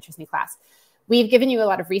really interesting class. We've given you a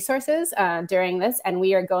lot of resources during this, and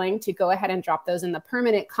we are going to go ahead and drop those in the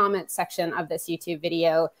permanent comment section of this YouTube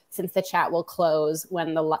video, since the chat will close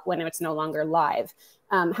when it's no longer live.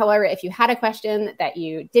 However, if you had a question that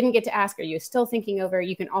you didn't get to ask or you're still thinking over,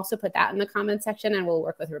 you can also put that in the comment section, and we'll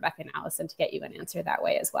work with Rebecca and Alison to get you an answer that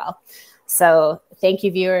way as well. So thank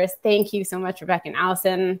you, viewers. Thank you so much, Rebecca and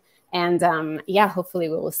Alison. And yeah, hopefully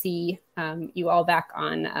we will see you all back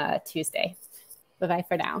on Tuesday. Bye-bye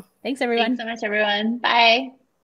for now. Thanks, everyone. Thanks so much, everyone. Bye.